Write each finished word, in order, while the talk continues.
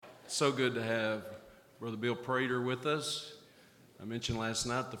So good to have Brother Bill Prater with us. I mentioned last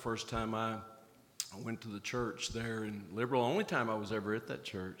night the first time I went to the church there in Liberal, only time I was ever at that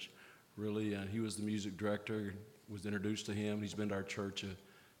church. Really, he was the music director, was introduced to him. He's been to our church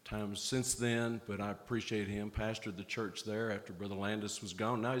times since then, but I appreciate him. Pastored the church there after Brother Landis was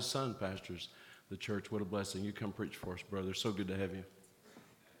gone. Now his son pastors the church. What a blessing. You come preach for us, brother. So good to have you.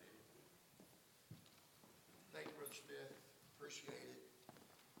 Thank you, Brother Smith. Appreciate it.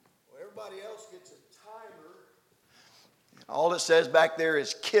 Well, everybody else gets a timer. All it says back there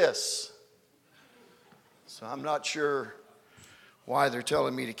is KISS. So I'm not sure why they're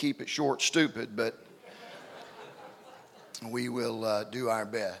telling me to keep it short, stupid, but we will do our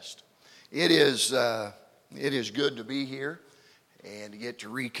best. It is good to be here and to get to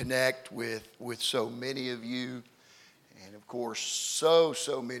reconnect with so many of you. And of course, so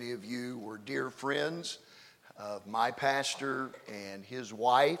many of you were dear friends of my pastor and his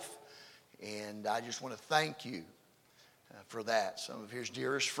wife. And I just want to thank you for that. Some of his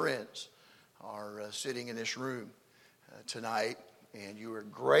dearest friends are sitting in this room tonight. And you are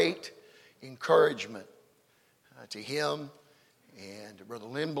great encouragement to him and to Brother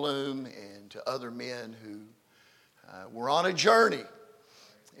Lindblom and to other men who were on a journey.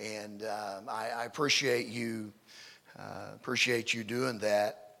 And I appreciate you doing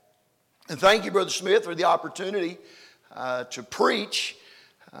that. And thank you, Brother Smith, for the opportunity to preach.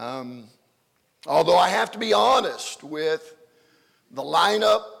 Although I have to be honest with the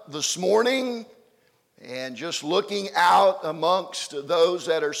lineup this morning and just looking out amongst those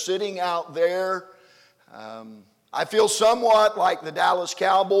that are sitting out there, I feel somewhat like the Dallas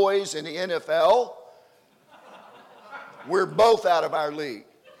Cowboys in the NFL. We're both out of our league.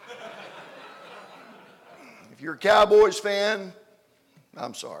 If you're a Cowboys fan,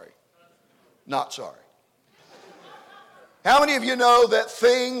 I'm sorry. Not sorry. How many of you know that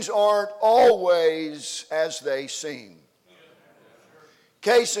things aren't always as they seem?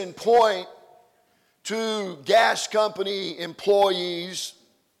 Case in point, two gas company employees,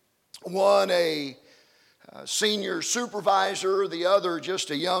 one a senior supervisor, the other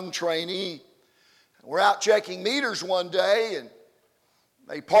just a young trainee, were out checking meters one day, and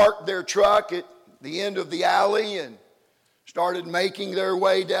they parked their truck at the end of the alley and started making their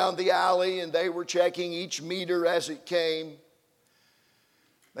way down the alley, and they were checking each meter as it came.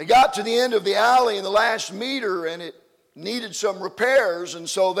 They got to the end of the alley in the last meter, and it needed some repairs, and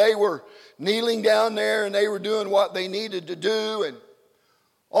so they were kneeling down there and they were doing what they needed to do. And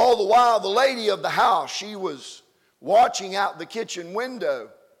all the while, the lady of the house, she was watching out the kitchen window.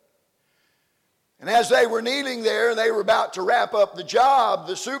 And as they were kneeling there and they were about to wrap up the job,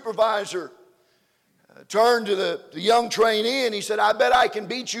 the supervisor turned to the young trainee and he said, "I bet I can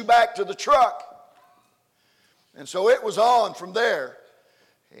beat you back to the truck." And so it was on from there.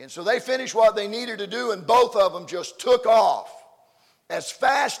 And so they finished what they needed to do, and both of them just took off as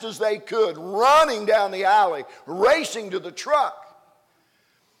fast as they could, running down the alley, racing to the truck.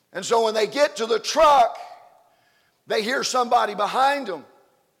 And so when they get to the truck, they hear somebody behind them.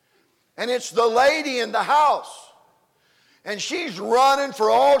 And it's the lady in the house. And she's running for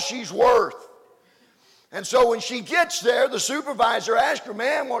all she's worth. And so when she gets there, the supervisor asks her,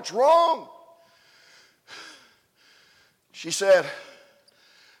 "Ma'am, what's wrong?" She said,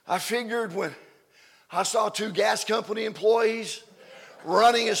 "I figured when I saw two gas company employees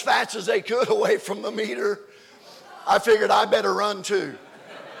running as fast as they could away from the meter, I figured I better run too."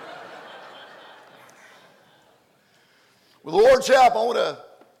 With the Lord's help, I want to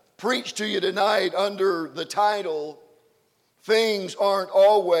preach to you tonight under the title, "Things Aren't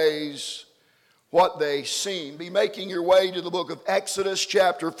Always What They Seem." Be making your way to the book of Exodus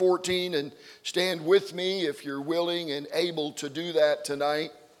chapter 14 and stand with me if you're willing and able to do that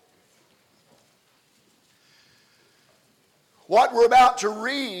tonight. What we're about to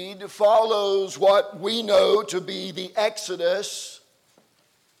read follows what we know to be the Exodus.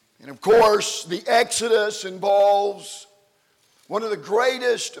 And of course, the Exodus involves one of the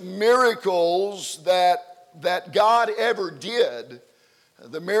greatest miracles that God ever did,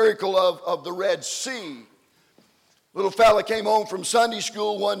 the miracle of the Red Sea. Little fella came home from Sunday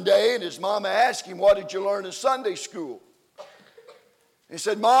school one day, and his mama asked him, "What did you learn in Sunday school?" He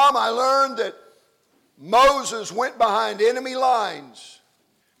said, "Mom, I learned that Moses went behind enemy lines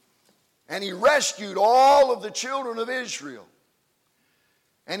and he rescued all of the children of Israel.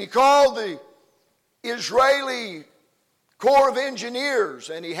 And he called the Israeli Corps of Engineers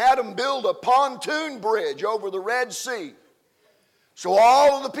and he had them build a pontoon bridge over the Red Sea so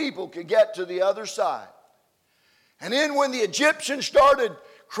all of the people could get to the other side. And then when the Egyptians started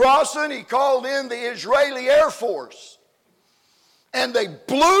crossing, he called in the Israeli Air Force. And they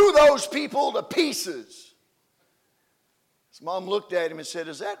blew those people to pieces. His mom looked at him and said,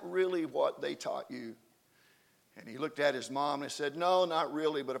 "Is that really what they taught you?" And he looked at his mom and said, "No, not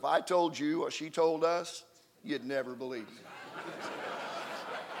really, but if I told you what she told us, you'd never believe me."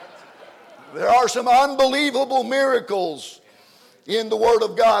 There are some unbelievable miracles in the Word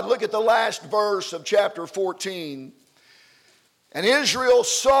of God. Look at the last verse of chapter 14. And Israel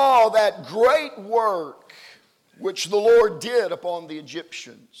saw that great work which the Lord did upon the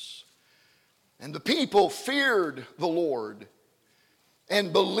Egyptians. And the people feared the Lord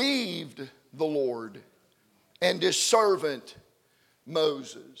and believed the Lord and his servant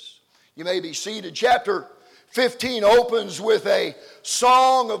Moses. You may be seated. Chapter 15 opens with a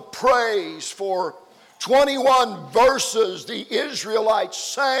song of praise. For 21 verses the Israelites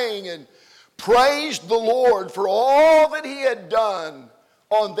sang and praised the Lord for all that he had done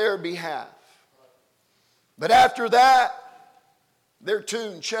on their behalf. But after that, their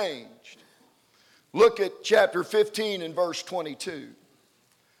tune changed. Look at chapter 15 and verse 22.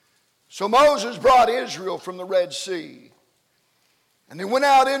 So Moses brought Israel from the Red Sea. And they went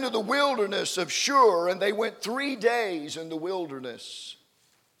out into the wilderness of Shur, and they went 3 days in the wilderness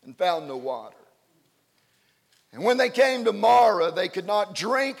and found no water. And when they came to Marah, they could not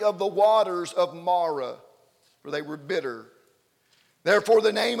drink of the waters of Marah, for they were bitter. Therefore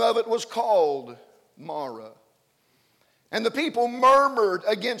the name of it was called Marah. And the people murmured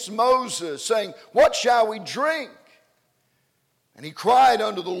against Moses, saying, "What shall we drink?" And he cried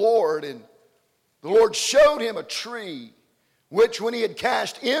unto the Lord, and the Lord showed him a tree, which when he had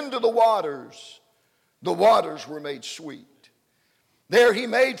cast into the waters were made sweet. There he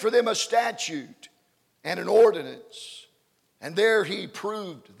made for them a statute and an ordinance, and there he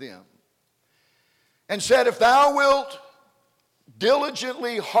proved them. And said, "If thou wilt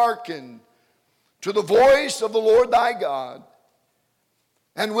diligently hearken to the voice of the Lord thy God,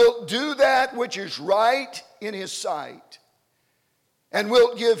 and wilt do that which is right in his sight, and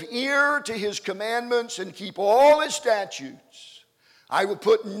wilt give ear to his commandments and keep all his statutes, I will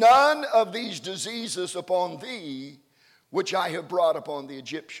put none of these diseases upon thee, which I have brought upon the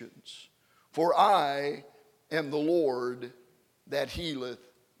Egyptians. For I am the Lord that healeth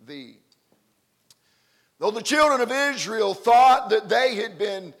thee." Though the children of Israel thought that they had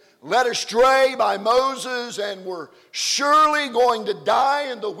been led astray by Moses and were surely going to die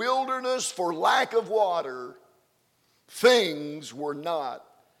in the wilderness for lack of water, things were not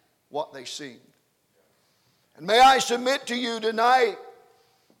what they seemed. And may I submit to you tonight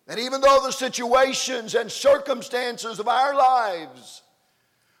that even though the situations and circumstances of our lives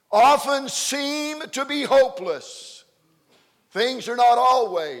often seem to be hopeless, things are not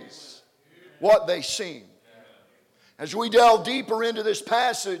always what they seem. As we delve deeper into this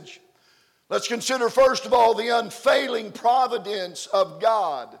passage, let's consider first of all the unfailing providence of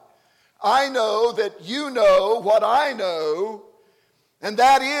God. I know that you know what I know, and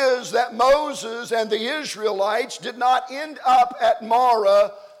that is that Moses and the Israelites did not end up at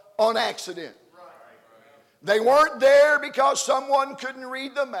Marah on accident. They weren't there because someone couldn't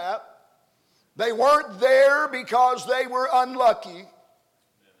read the map. They weren't there because they were unlucky.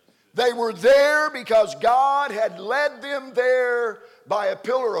 They were there because God had led them there by a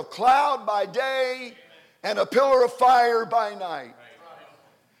pillar of cloud by day and a pillar of fire by night.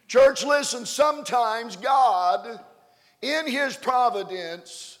 Church, listen, sometimes God, in his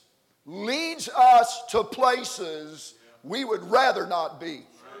providence, leads us to places we would rather not be.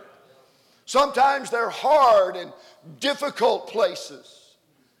 Sometimes they're hard and difficult places.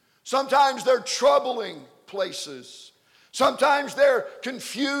 Sometimes they're troubling places. Sometimes they're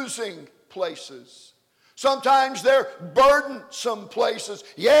confusing places. Sometimes they're burdensome places.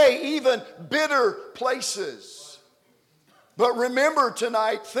 Yea, even bitter places. But remember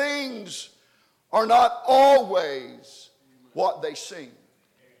tonight, things are not always what they seem.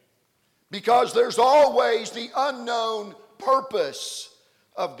 Because there's always the unknown purpose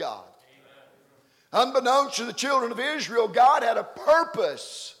of God. Unbeknownst to the children of Israel, God had a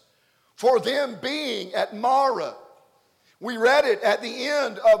purpose for them being at Marah. We read it at the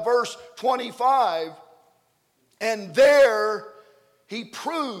end of verse 25, and there he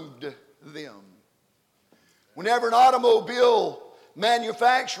proved them. Whenever an automobile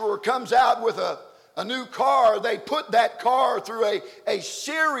manufacturer comes out with a new car, they put that car through a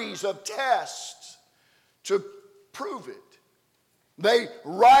series of tests to prove it. They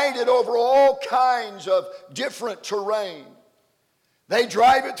ride it over all kinds of different terrain. They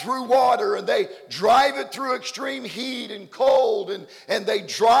drive it through water, and they drive it through extreme heat and cold, and they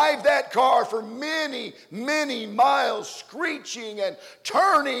drive that car for many, many miles, screeching and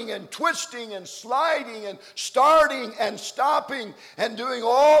turning and twisting and sliding and starting and stopping and doing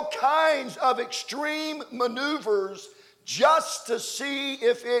all kinds of extreme maneuvers just to see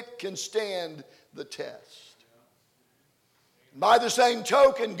if it can stand the test. By the same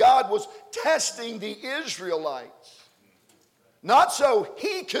token, God was testing the Israelites. Not so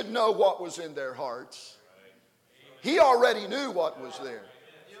He could know what was in their hearts. He already knew what was there.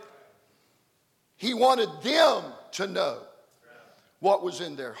 He wanted them to know what was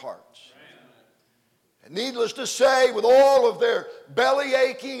in their hearts. And needless to say, with all of their belly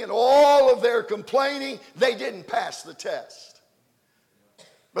aching and all of their complaining, they didn't pass the test.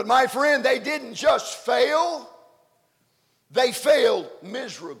 But my friend, they didn't just fail, they failed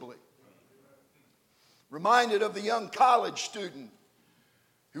miserably. Reminded of the young college student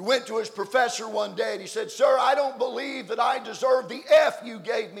who went to his professor one day and he said, "Sir, I don't believe that I deserve the F you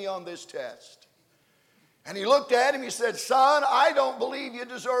gave me on this test." And he looked at him and he said, "Son, I don't believe you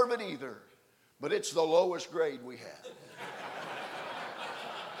deserve it either, but it's the lowest grade we have."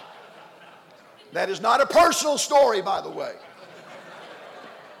 That is not a personal story, by the way.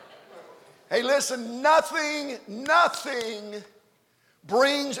 Hey, listen, nothing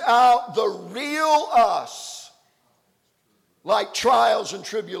brings out the real us like trials and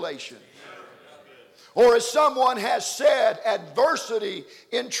tribulation. Or as someone has said, adversity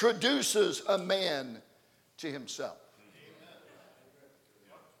introduces a man to himself.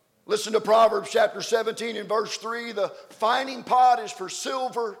 Listen to Proverbs chapter 17 and verse 3. The fining pot is for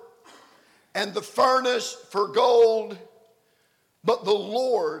silver and the furnace for gold, but the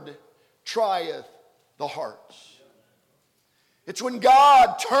Lord trieth the hearts. It's when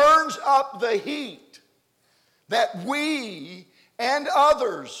God turns up the heat that we and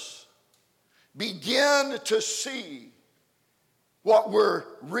others begin to see what we're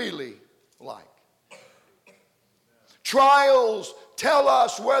really like. Trials tell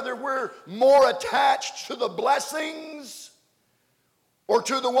us whether we're more attached to the blessings or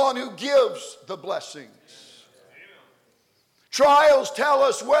to the one who gives the blessings. Trials tell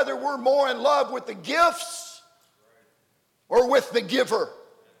us whether we're more in love with the gifts or with the giver.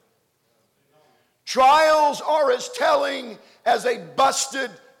 Trials are as telling as a busted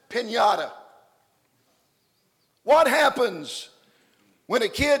piñata. What happens when a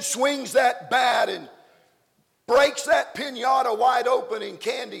kid swings that bat and breaks that piñata wide open and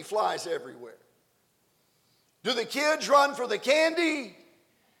candy flies everywhere? Do the kids run for the candy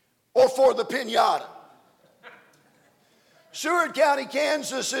or for the piñata? Seward County,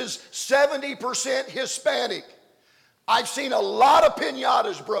 Kansas is 70% Hispanic. I've seen a lot of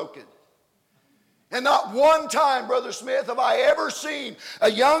piñatas broken. And not one time, Brother Smith, have I ever seen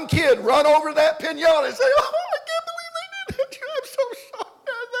a young kid run over that piñata and say, "Oh, I can't believe they did that to you. I'm so sorry.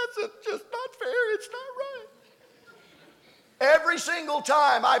 That's just not fair. It's not right." Every single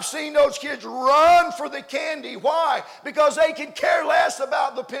time I've seen those kids run for the candy. Why? Because they can care less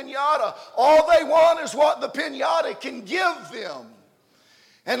about the piñata. All they want is what the piñata can give them.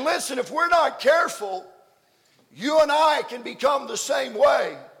 And listen, if we're not careful, you and I can become the same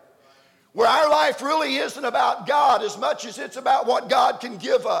way, where our life really isn't about God as much as it's about what God can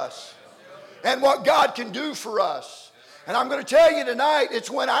give us and what God can do for us. And I'm going to tell you tonight, it's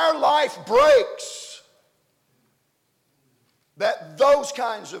when our life breaks that those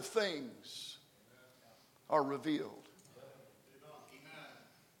kinds of things are revealed.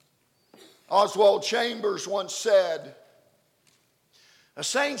 Oswald Chambers once said, "A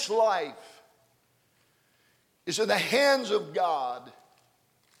saint's life is in the hands of God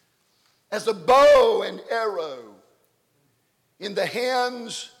as a bow and arrow in the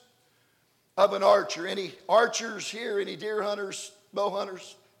hands of an archer." Any archers here? Any deer hunters, bow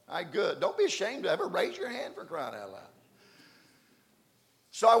hunters? Good. Don't be ashamed to ever raise your hand, for crying out loud.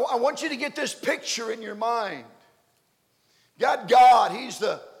 So I want you to get this picture in your mind. God, He's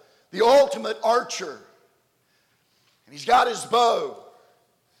the ultimate archer. And He's got His bow.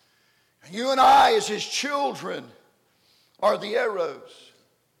 And you and I, as His children, are the arrows.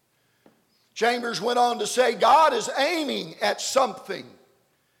 Chambers went on to say, God is aiming at something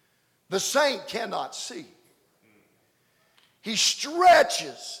the saint cannot see. He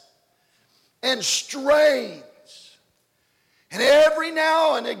stretches and strains. And every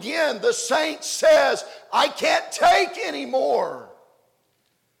now and again, the saint says, "I can't take any more."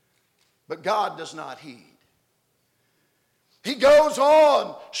 But God does not heed. He goes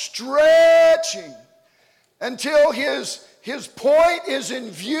on stretching until his point is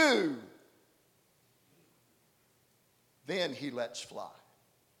in view. then he lets fly.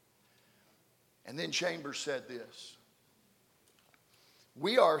 And then Chambers said this: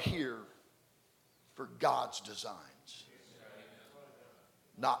 we are here for God's designs,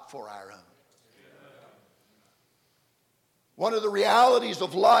 not for our own. One of the realities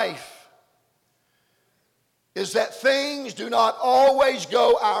of life is that things do not always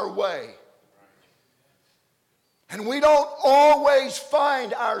go our way. And we don't always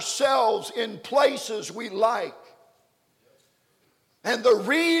find ourselves in places we like. And the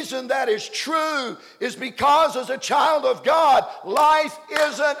reason that is true is because as a child of God, life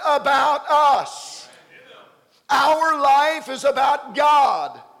isn't about us. Our life is about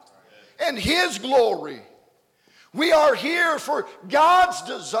God and His glory. We are here for God's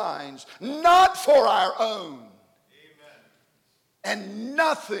designs, not for our own. And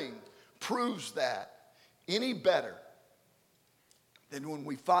nothing proves that any better than when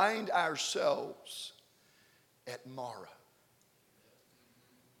we find ourselves at Marah.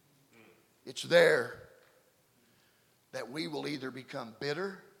 It's there that we will either become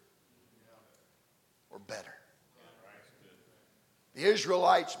bitter or better. The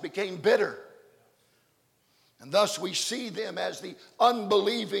Israelites became bitter, and thus we see them as the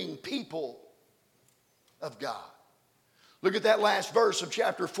unbelieving people of God. Look at that last verse of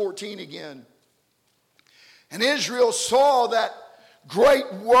chapter 14 again. And Israel saw that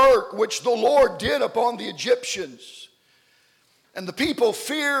great work which the Lord did upon the Egyptians. And the people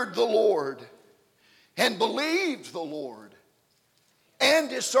feared the Lord and believed the Lord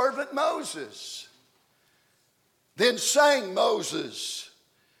and his servant Moses. Then sang Moses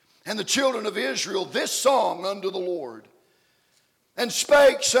and the children of Israel this song unto the Lord, and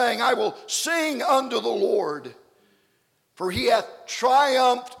spake, saying, I will sing unto the Lord, for he hath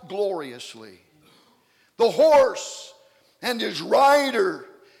triumphed gloriously. The horse and his rider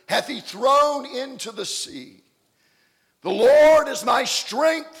hath he thrown into the sea. The Lord is my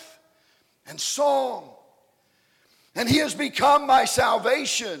strength and song, and he has become my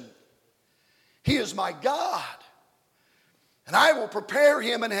salvation. He is my God, and I will prepare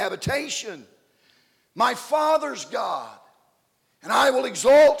him an habitation, my father's God, and I will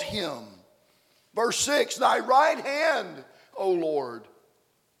exalt him. Verse 6, thy right hand, O Lord,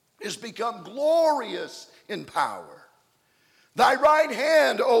 is become glorious in power. Thy right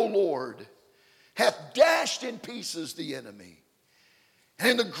hand, O Lord, hath dashed in pieces the enemy. And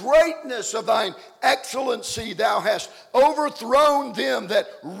in the greatness of thine excellency thou hast overthrown them that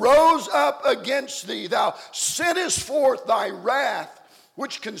rose up against thee. Thou sentest forth thy wrath,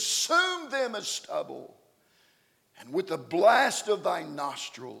 which consumed them as stubble. And with the blast of thy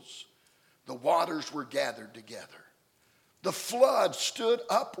nostrils the waters were gathered together. The flood stood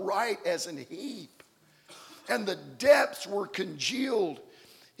upright as an heap, and the depths were congealed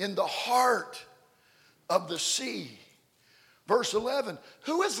in the heart of the sea. Verse 11,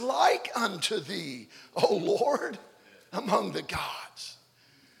 who is like unto thee, O Lord, among the gods?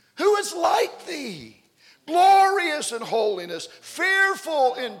 Who is like thee, glorious in holiness,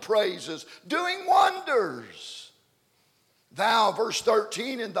 fearful in praises, doing wonders? Thou, verse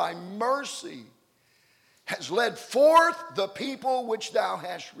 13, in thy mercy has led forth the people which thou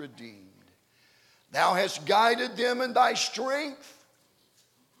hast redeemed. Thou hast guided them in thy strength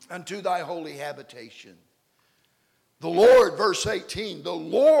unto thy holy habitation. The Lord, verse 18, the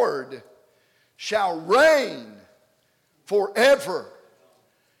Lord shall reign forever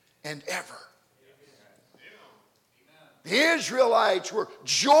and ever. The Israelites were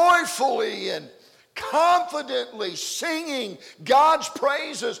joyfully and confidently singing God's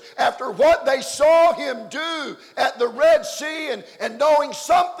praises after what they saw him do at the Red Sea, and knowing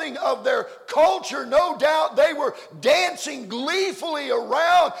something of their culture, no doubt they were dancing gleefully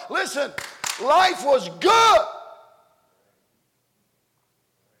around. Listen, life was good.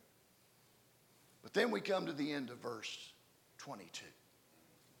 But then we come to the end of verse 22.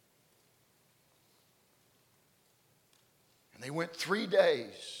 And they went 3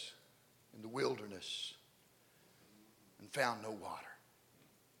 days in the wilderness and found no water.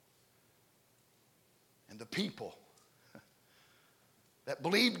 And the people that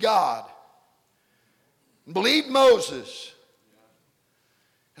believed God, believed Moses,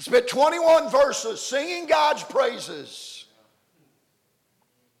 and spent 21 verses singing God's praises,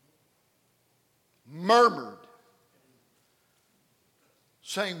 murmured,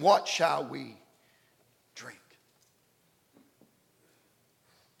 saying, what shall we drink?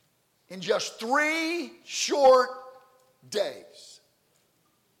 In just 3 short days,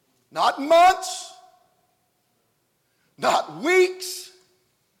 not months, not weeks,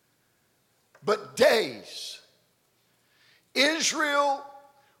 but days, Israel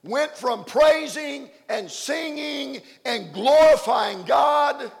went from praising and singing and glorifying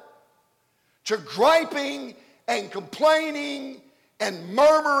God to griping and complaining and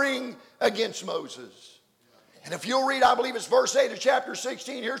murmuring against Moses. And if you'll read, I believe it's verse 8 of chapter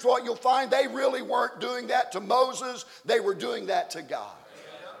 16, here's what you'll find. They really weren't doing that to Moses. They were doing that to God.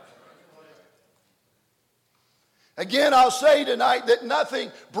 Again, I'll say tonight that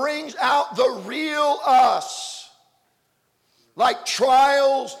nothing brings out the real us like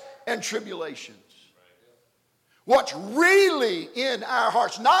trials and tribulations. What's really in our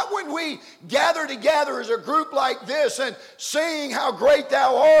hearts, not when we gather together as a group like this and sing how great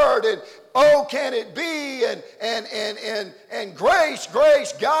thou art and oh can it be and grace,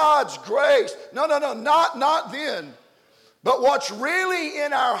 grace, God's grace. No, not then. But what's really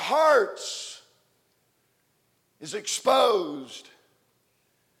in our hearts is exposed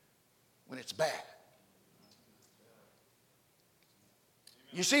when it's bad.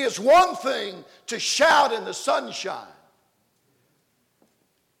 You see, it's one thing to shout in the sunshine,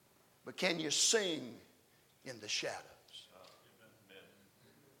 but can you sing in the shadows?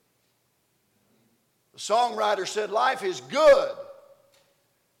 The songwriter said, life is good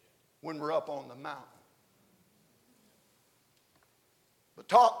when we're up on the mountain. But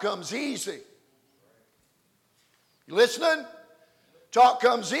talk comes easy. You listening? Talk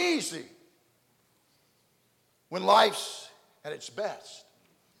comes easy when life's at its best.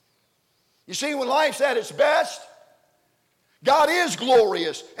 You see, when life's at its best, God is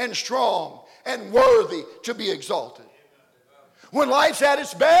glorious and strong and worthy to be exalted. When life's at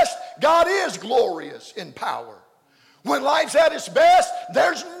its best, God is glorious in power. When life's at its best,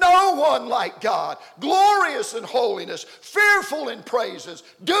 there's no one like God, glorious in holiness, fearful in praises,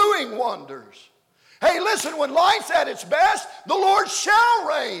 doing wonders. Hey, listen, when life's at its best, the Lord shall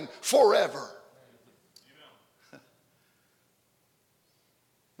reign forever.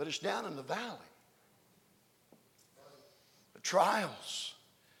 But it's down in the valley. The trials,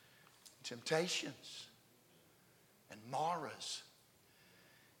 temptations, and maras,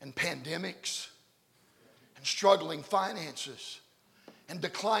 and pandemics, and struggling finances, and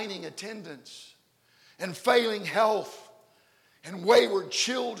declining attendance, and failing health, and wayward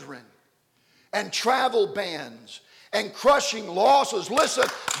children, and travel bans, and crushing losses. Listen,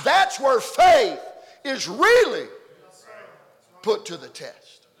 that's where faith is really put to the test.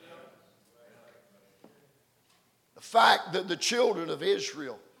 The fact that the children of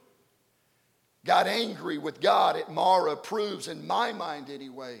Israel got angry with God at Marah proves, in my mind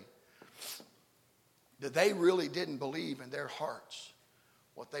anyway, that they really didn't believe in their hearts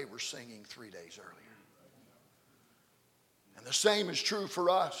what they were singing 3 days earlier. And the same is true for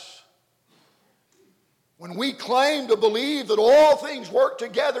us. When we claim to believe that all things work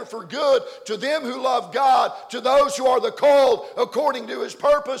together for good to them who love God, to those who are the called according to his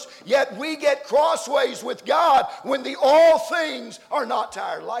purpose, yet we get crossways with God when the all things are not to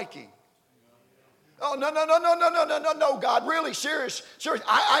our liking. Oh, no, God, really serious.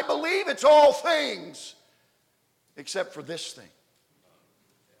 I believe it's all things except for this thing.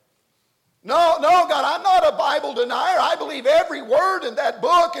 No, God, I'm not a Bible denier. I believe every word in that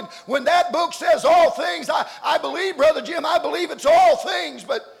book. And when that book says all things, I believe, Brother Jim, I believe it's all things,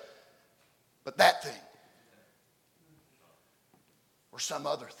 but that thing. Or some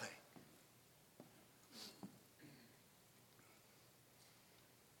other thing.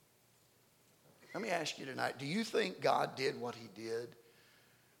 Let me ask you tonight, do you think God did what he did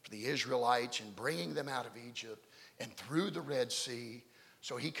for the Israelites in bringing them out of Egypt and through the Red Sea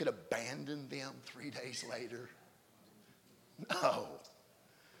so he could abandon them 3 days later? No.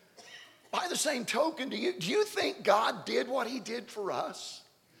 By the same token, do you think God did what he did for us?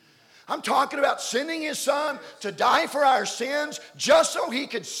 I'm talking about sending his son to die for our sins just so he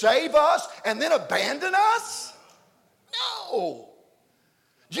could save us and then abandon us? No.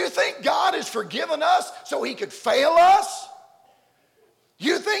 Do you think God has forgiven us so he could fail us?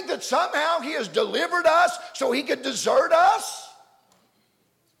 You think that somehow he has delivered us so he could desert us?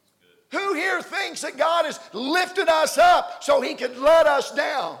 Who here thinks that God has lifted us up so he could let us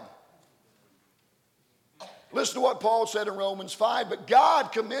down? Listen to what Paul said in Romans 5. But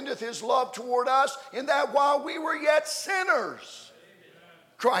God commendeth his love toward us in that while we were yet sinners,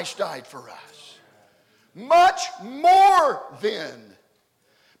 Christ died for us. Much more then,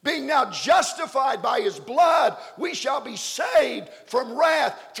 being now justified by his blood, we shall be saved from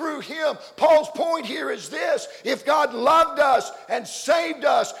wrath through him. Paul's point here is this: if God loved us and saved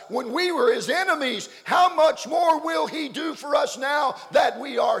us when we were his enemies, how much more will he do for us now that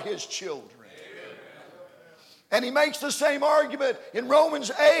we are his children? Amen. And he makes the same argument in Romans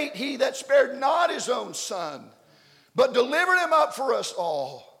 8. He that spared not his own son, but delivered him up for us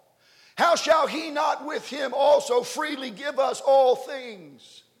all, how shall he not with him also freely give us all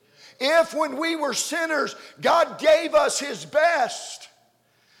things? If when we were sinners, God gave us his best,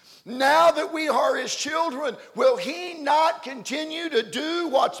 now that we are his children, will he not continue to do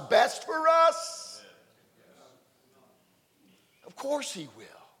what's best for us? Of course he will.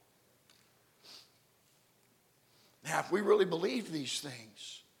 Now, if we really believe these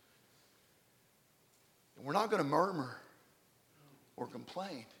things, we're not going to murmur or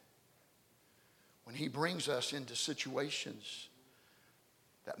complain when he brings us into situations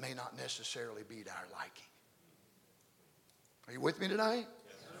that may not necessarily be to our liking. Are you with me tonight?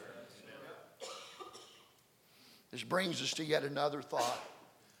 This brings us to yet another thought,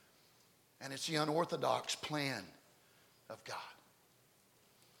 and it's the unorthodox plan of God.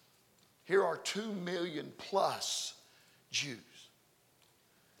 Here are 2 million plus Jews,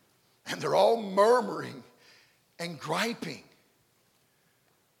 and they're all murmuring and griping.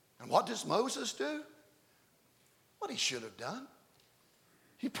 And what does Moses do? What he should have done.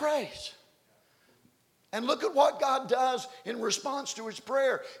 He prays. And look at what God does in response to his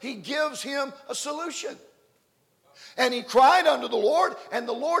prayer. He gives him a solution. And he cried unto the Lord, and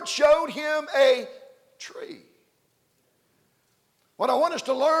the Lord showed him a tree. What I want us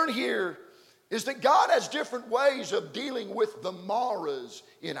to learn here is that God has different ways of dealing with the maras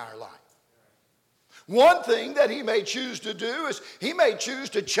in our life. One thing that he may choose to do is he may choose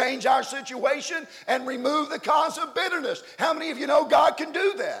to change our situation and remove the cause of bitterness. How many of you know God can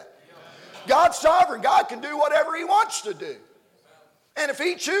do that? God's sovereign. God can do whatever he wants to do. And if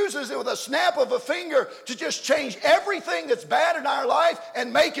he chooses it with a snap of a finger to just change everything that's bad in our life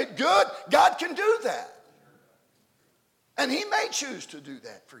and make it good, God can do that. And he may choose to do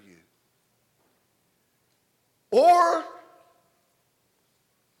that for you. Or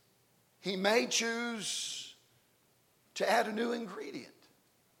he may choose to add a new ingredient,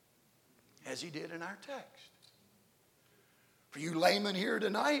 as he did in our text. For you laymen here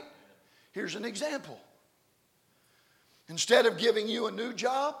tonight, here's an example. Instead of giving you a new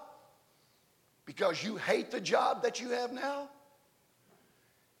job because you hate the job that you have now,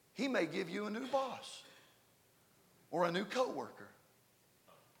 he may give you a new boss or a new coworker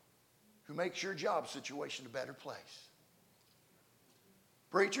who makes your job situation a better place.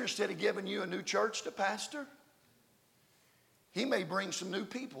 Preacher, instead of giving you a new church to pastor, he may bring some new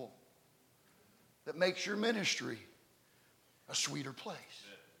people that makes your ministry a sweeter place.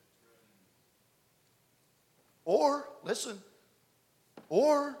 Or, listen,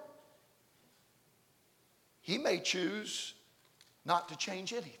 or he may choose not to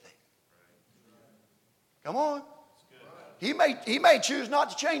change anything. Come on. He may choose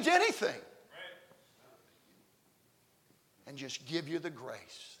not to change anything. And just give you the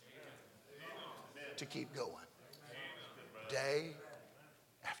grace to keep going. Day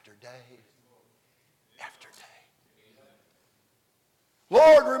after day after day.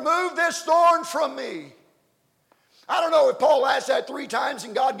 Lord, remove this thorn from me. I don't know if Paul asked that 3 times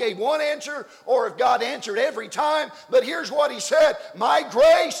and God gave one answer, or if God answered every time, but here's what he said: my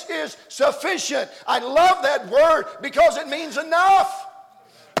grace is sufficient. I love that word because it means enough.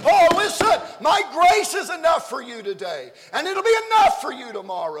 Paul, listen, my grace is enough for you today, and it'll be enough for you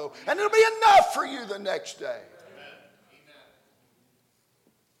tomorrow, and it'll be enough for you the next day. Amen.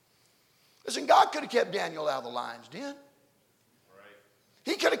 Listen, God could have kept Daniel out of the lion's den.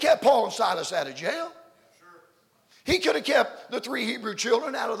 He could have kept Paul and Silas out of jail. He could have kept the 3 Hebrew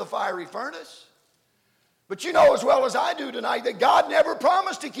children out of the fiery furnace. But you know as well as I do tonight that God never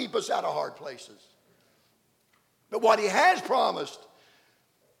promised to keep us out of hard places. But what he has promised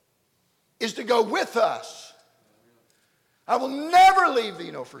is to go with us. I will never leave thee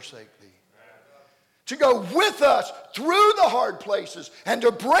nor forsake thee. To go with us through the hard places and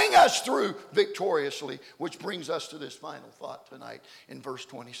to bring us through victoriously, which brings us to this final thought tonight in verse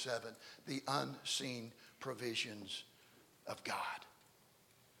 27, the unseen provisions of God.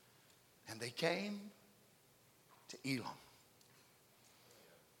 And they came to Elim,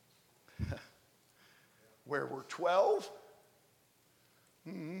 where were 12.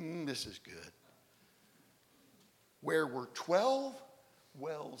 This is good. Where were 12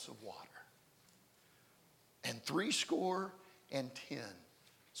 wells of water, and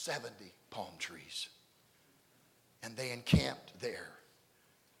 70 palm trees, and they encamped there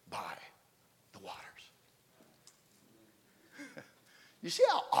by the waters. You see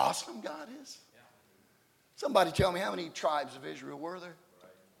how awesome God is? Somebody tell me, how many tribes of Israel were there?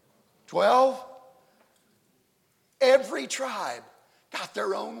 12? Every tribe got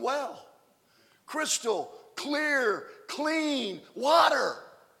their own well. Crystal clear, clean water.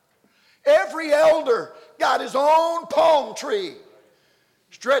 Every elder got his own palm tree.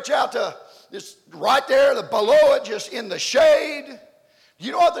 Stretch out to this right there, below it, just in the shade.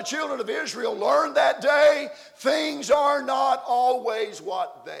 You know what the children of Israel learned that day? Things are not always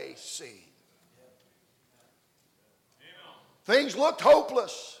what they seem. Things looked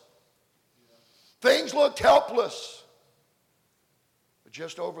hopeless. Things looked helpless. But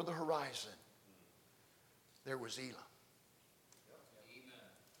just over the horizon, there was Elam.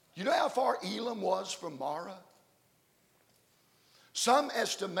 You know how far Elam was from Marah? Some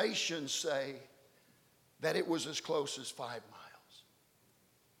estimations say that it was as close as 5 miles.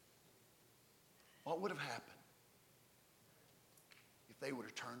 What would have happened if they would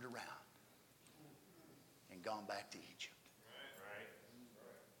have turned around and gone back to Egypt?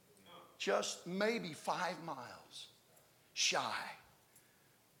 Just maybe 5 miles shy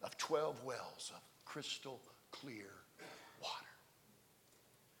of 12 wells of crystal clear water.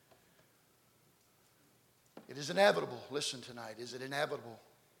 It is inevitable. Listen tonight. Is it inevitable?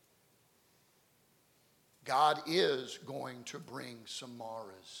 God is going to bring some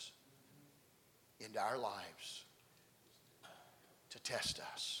Marahs into our lives to test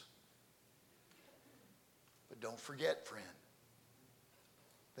us. But don't forget, friend,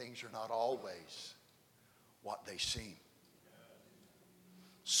 things are not always what they seem.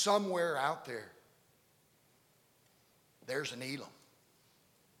 Somewhere out there, there's an Elam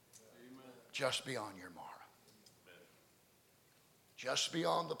just beyond your Marah. Just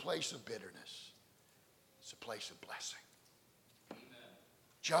beyond the place of bitterness, it's a place of blessing.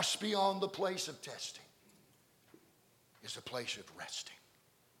 Just beyond the place of testing is a place of resting.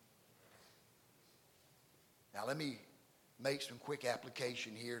 Now let me make some quick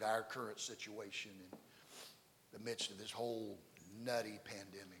application here to our current situation in the midst of this whole nutty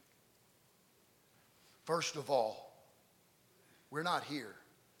pandemic. First of all, we're not here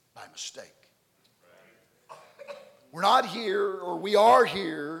by mistake. We're not here, or we are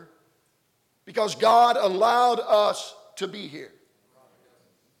here, because God allowed us to be here.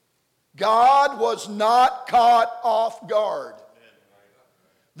 God was not caught off guard.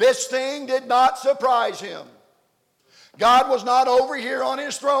 This thing did not surprise him. God was not over here on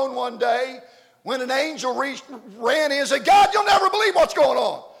his throne one day when an angel ran in and said, God, you'll never believe what's going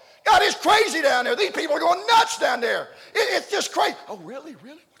on. God, it's crazy down there. These people are going nuts down there. It's just crazy. Oh, really?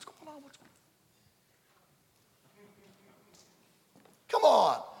 Really? What's going on? What's going on? Come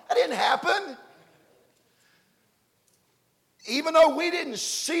on. That didn't happen. Even though we didn't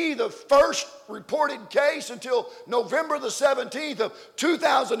see the first reported case until November the 17th of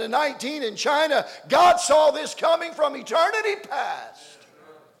 2019 in China, God saw this coming from eternity past.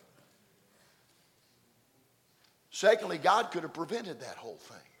 Secondly, God could have prevented that whole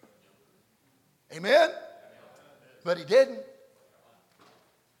thing. Amen? But he didn't.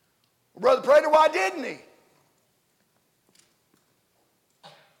 Brother Prater, why didn't he?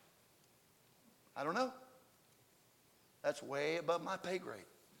 I don't know. That's way above my pay grade.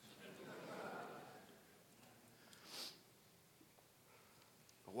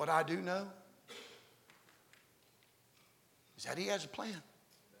 But what I do know is that he has a plan.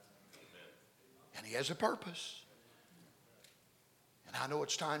 And he has a purpose. And I know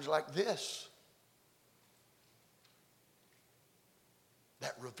it's times like this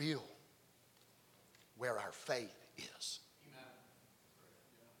that reveal where our faith is.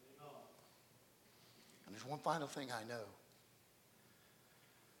 And there's one final thing I know.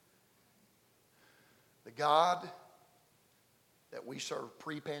 The God that we serve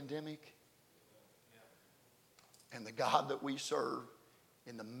pre-pandemic and the God that we serve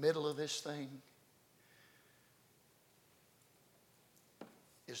in the middle of this thing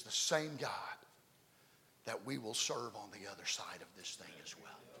is the same God that we will serve on the other side of this thing as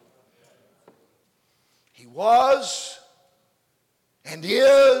well. He was and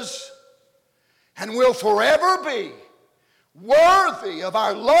is and will forever be worthy of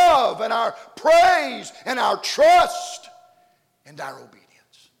our love and our praise and our trust and our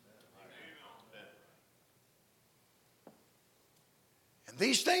obedience. And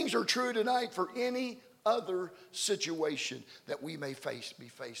these things are true tonight for any other situation that we may be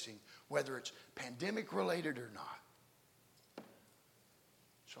facing, whether it's pandemic related or not.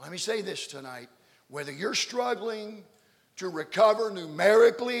 So let me say this tonight. Whether you're struggling to recover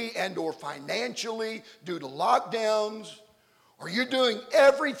numerically and or financially due to lockdowns, or you're doing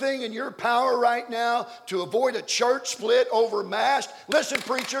everything in your power right now to avoid a church split over masks, listen,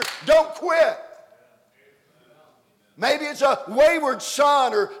 preacher, don't quit. Maybe it's a wayward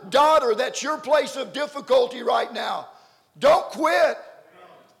son or daughter that's your place of difficulty right now. Don't quit.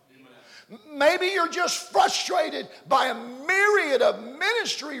 Maybe you're just frustrated by a myriad of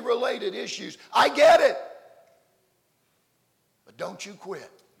ministry-related issues. I get it. But don't you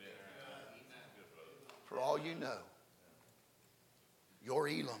quit. For all you know, your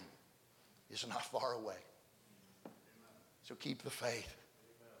Elam is not far away. So keep the faith.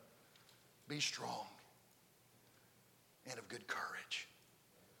 Be strong and of good courage.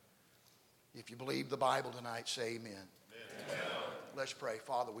 If you believe the Bible tonight, say amen. Amen. Let's pray.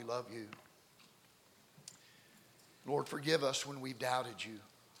 Father, we love you. Lord, forgive us when we've doubted you.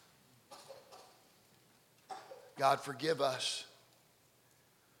 God, forgive us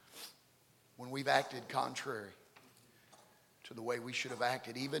when we've acted contrary to the way we should have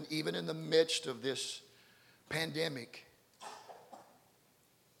acted, even in the midst of this pandemic.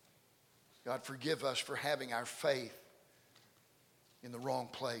 God, forgive us for having our faith in the wrong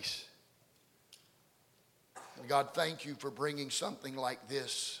place. And God, thank you for bringing something like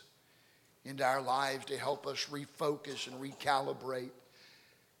this into our lives to help us refocus and recalibrate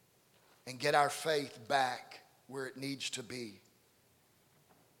and get our faith back where it needs to be.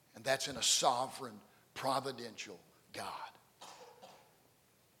 And that's in a sovereign, providential God.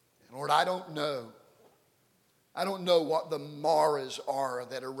 And Lord, I don't know what the maras are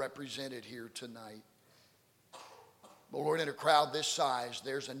that are represented here tonight. But Lord, in a crowd this size,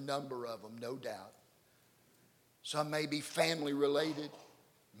 there's a number of them, no doubt. Some may be family related,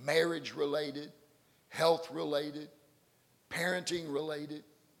 marriage related, health related, parenting related.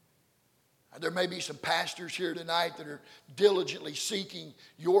 There may be some pastors here tonight that are diligently seeking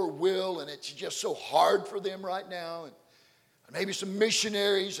your will, and it's just so hard for them right now. And maybe some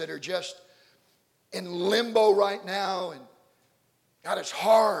missionaries that are just in limbo right now, and God, it's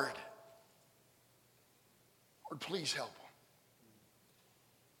hard. Lord, please help them.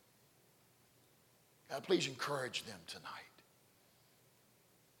 God, please encourage them tonight.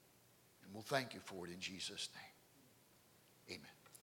 And we'll thank you for it in Jesus' name. Amen.